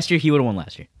 season last year, he would have won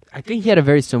last year. I think he had a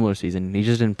very similar season. He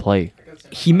just didn't play.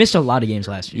 He missed a lot of games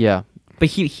last year. Yeah. But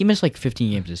he missed like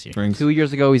 15 games this year. 2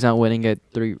 years ago, he's not winning it.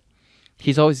 3.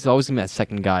 He's always gonna be that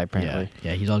second guy. Yeah, Apparently.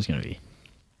 yeah, he's always gonna be.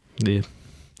 Yeah.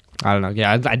 I don't know.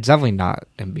 Yeah, I definitely not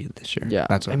Embiid this year. Yeah.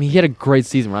 That's what I mean, he had a great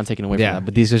season. We're not taking away Yeah. from that.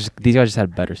 But these guys just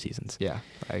had better seasons. Yeah,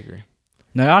 I agree.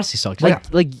 No, it honestly sucks.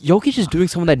 Like Jokic is doing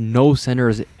something that no center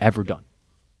has ever done.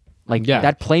 Like Yeah.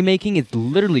 that playmaking is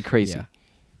literally crazy. Yeah.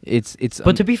 It's.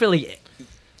 But to be fair, like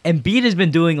Embiid has been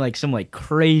doing like some like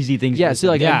crazy things. yeah. with So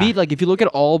like him. Embiid, like if you look at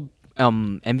all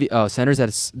centers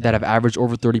that have averaged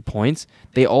over 30 points,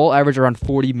 they all average around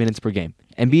 40 minutes per game.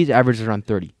 Embiid averages around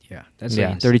 30. yeah, that's Yeah.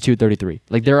 like 32, 33.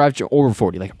 Like they're averaging over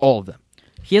 40. Like all of them.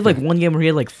 he had like one game where he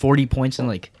had like 40 points in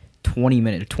like 20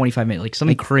 minutes, 25 minutes, like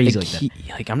something crazy like that.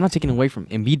 Like I'm not taking away from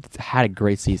Embiid. Had a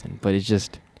great season, but it's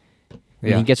just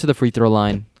when Yeah. he gets to the free throw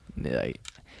line, like,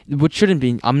 which shouldn't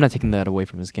be. I'm not taking that away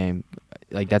from his game.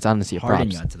 Like that's honestly a Harden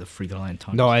props. got to the free throw line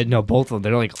tons. No, I know both of them.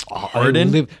 They're like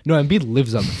Harden? Embiid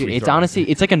lives on the free Dude, it's throw honestly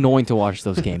it's like annoying to watch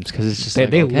those games because it's just line.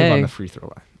 like They okay. live on the free throw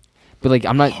line. But like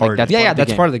I'm not. Like, Harden. that's Yeah, part yeah, of the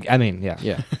that's game. part of the. I mean, yeah.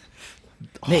 Yeah,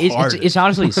 It's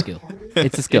honestly a skill.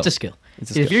 it's a skill. It's a skill.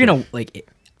 It's a If skill, you're sure. gonna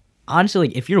honestly,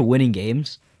 if you're winning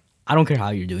games, I don't care how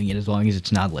you're doing it as long as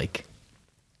it's not like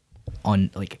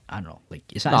on like I don't know, like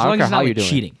it's not, No, I as don't long care as it's how not you're like doing it.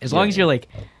 cheating. As Yeah, long as you're like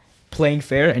playing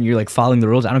fair and you're like following the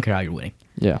rules, I don't care how you're winning.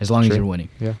 Yeah, As long as true. you're winning.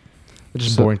 Yeah. It's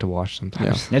just So- boring to watch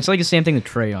sometimes. And it's like the same thing with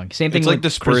Trae Young. Same thing It's with like the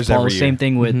Chris Spurs Paul. every year. Same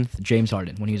thing with Mhm. James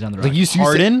Harden when he was on the Like Rockets. you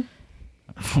Harden.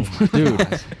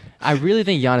 Dude, I really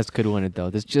think Giannis could win it though.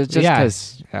 This just Yeah.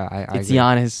 because Yeah, I it's agree.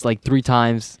 Giannis like 3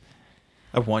 times,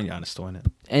 I want Giannis to win it.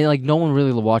 and like no one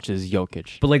really watches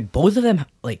Jokic. But like both of them,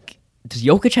 like does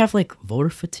Jokic have like voter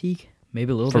fatigue?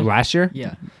 Maybe a little From bit. last year.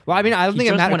 Yeah. Well, I mean, I don't He think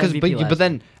it just matters won because, MVP but last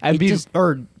then It Embiid just-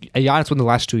 or Giannis won the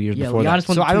last 2 years Yeah, before Giannis that. won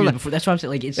So the I don't. two before. That's what I'm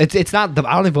saying. Like it's It's not.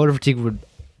 I don't think voter fatigue would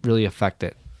really affect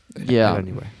it. Yeah.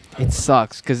 Anyway. It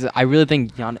sucks because I really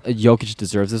think Jokic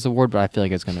deserves this award, but I feel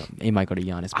like it might go to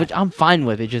Giannis, which I'm fine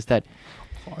with. It's just that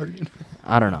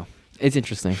I don't know. It's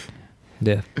interesting.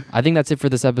 Yeah. I think that's it for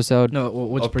this episode. no.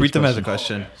 What's Oh, Preetham has a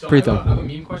question. So Preetham. I have a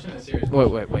meme question and a serious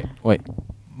Wait.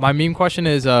 My meme question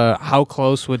is, how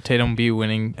close would Tatum be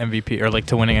winning MVP or like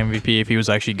to winning MVP if he was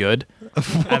actually good?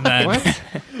 And then,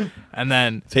 and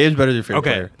then, Tatum's better than your favorite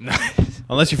okay, player.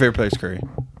 Unless your favorite player is Curry.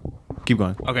 Keep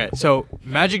going. okay. So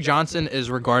Magic Johnson is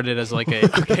regarded as like a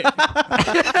okay,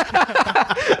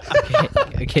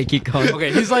 Okay, keep going.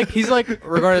 okay. He's like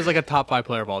regarded as like a top 5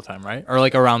 player of all time, right? Or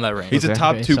like around that range. He's a Okay.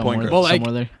 top 2 somewhere- point guard. well, like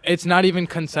somewhere there. it's not even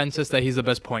consensus that he's the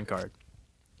best point guard.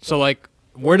 So like,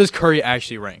 where does Curry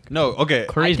actually rank? no, okay.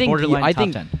 Curry's think- borderline I top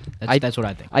think- 10. I- That's what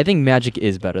I think. I think Magic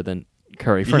is better than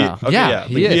Curry for now. Okay, Yeah, yeah,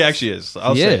 he he is. actually is.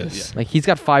 I'll He say is. it. Yeah. Like he's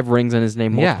got 5 rings in his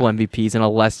name, Yeah. multiple MVPs, and a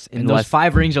less. And those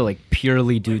 5 rings are like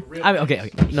purely due. I mean,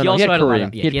 okay. No, he had a lot Kareem.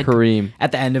 of- He had Kareem.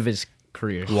 at the end of his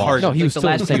career. Harden. No, he Like was the still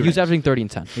last insane. few He was rings. averaging 30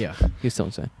 and 10. Yeah. He was still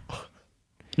insane.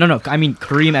 No. I mean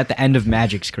Kareem at the end of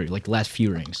Magic's career, like the last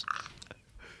few rings,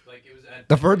 Like it was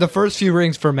at The first few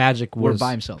rings for Magic were was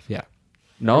by himself. Yeah.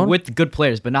 No, with good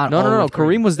players, but not no. all with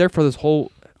Kareem was there for this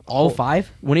whole. all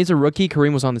 5. When he's a rookie,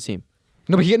 Kareem was on the team.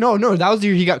 No, but no. That was the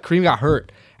year Kareem got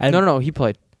hurt. And No, he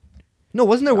played. No,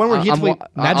 wasn't there one where he had to play?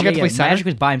 I'm Magic had to play center. Magic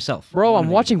was by himself. Bro, I'm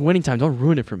watching Winning Time. Don't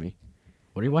ruin it for me.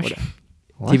 What are you watching?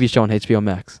 What? TV show on HBO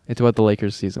Max. It's about the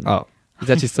Lakers season. Oh, It's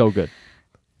actually so good.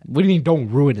 what do you mean? Don't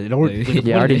ruin it. Don't,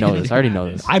 Yeah, I already know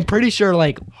this. I'm pretty sure,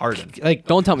 Harden.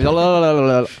 Don't tell me.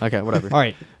 Okay, whatever. All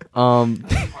right.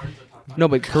 No,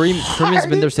 but Kareem has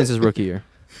been there since his rookie year.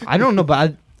 I don't know,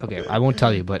 but I won't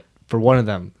tell you. But for one of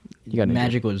them, You got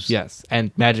Magic was yes,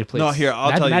 and Magic played. No, here,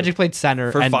 I'll tell you. Magic played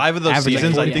center For and 5 of those averaged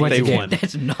seasons, I 40 think points they a game. won.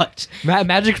 That's nuts.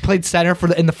 Magic played center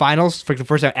in the finals for the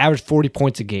first time, averaged 40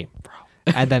 points a game,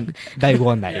 and then they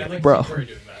won that year. Bro. Curry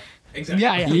doing that. Exactly.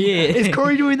 Yeah. Yeah. Is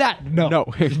Corey doing that? No.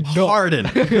 Harden.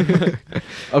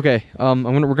 Okay,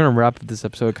 we're gonna wrap up this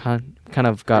episode. Kind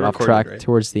of got You're off recording, track right?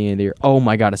 towards the end of the year. Oh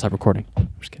my god, I stopped recording. I'm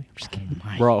just kidding.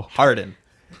 Bro. Harden.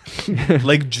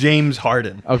 Like James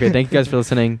Harden. Okay, thank you guys for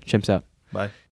listening. Chimps out. Bye.